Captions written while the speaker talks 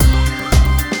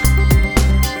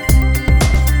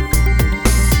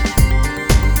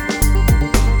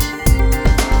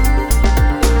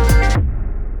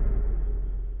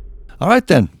right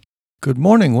then. Good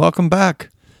morning. Welcome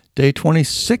back. Day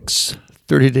 26,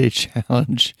 30-day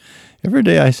challenge. Every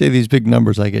day I say these big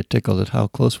numbers, I get tickled at how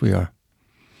close we are.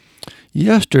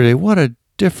 Yesterday, what a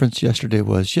difference yesterday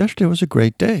was. Yesterday was a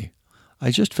great day.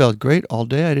 I just felt great all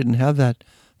day. I didn't have that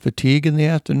fatigue in the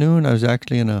afternoon. I was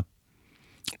actually in a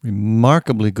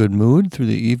remarkably good mood through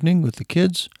the evening with the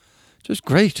kids. Just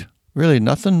great. Really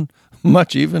nothing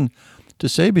much even to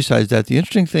say besides that. The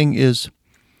interesting thing is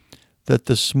that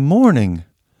this morning,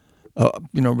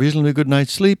 reasonably good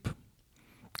night's sleep,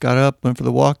 got up, went for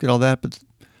the walk, did all that, but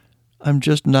I'm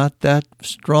just not that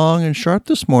strong and sharp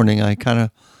this morning. I kind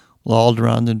of lolled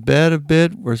around in bed a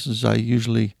bit versus I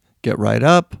usually get right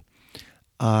up.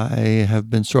 I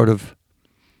have been sort of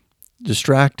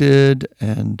distracted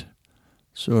and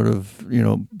sort of,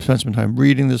 spent some time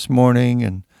reading this morning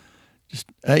and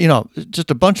just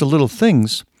a bunch of little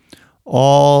things,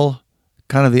 all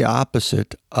kind of the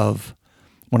opposite of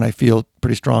when I feel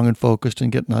pretty strong and focused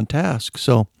and getting on task.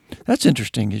 So that's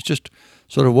interesting. It's just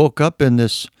sort of woke up in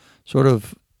this sort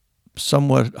of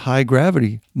somewhat high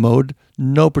gravity mode,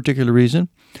 no particular reason.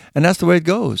 And that's the way it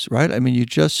goes, right? I mean, you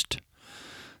just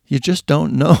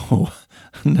don't know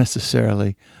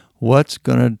necessarily what's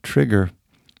going to trigger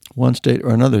one state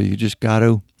or another. You just got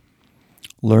to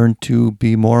learn to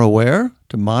be more aware,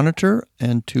 to monitor,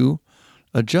 and to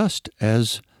adjust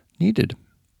as needed.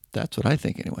 That's what I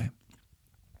think anyway.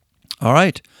 All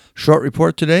right, short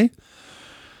report today,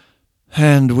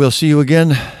 and we'll see you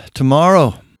again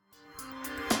tomorrow.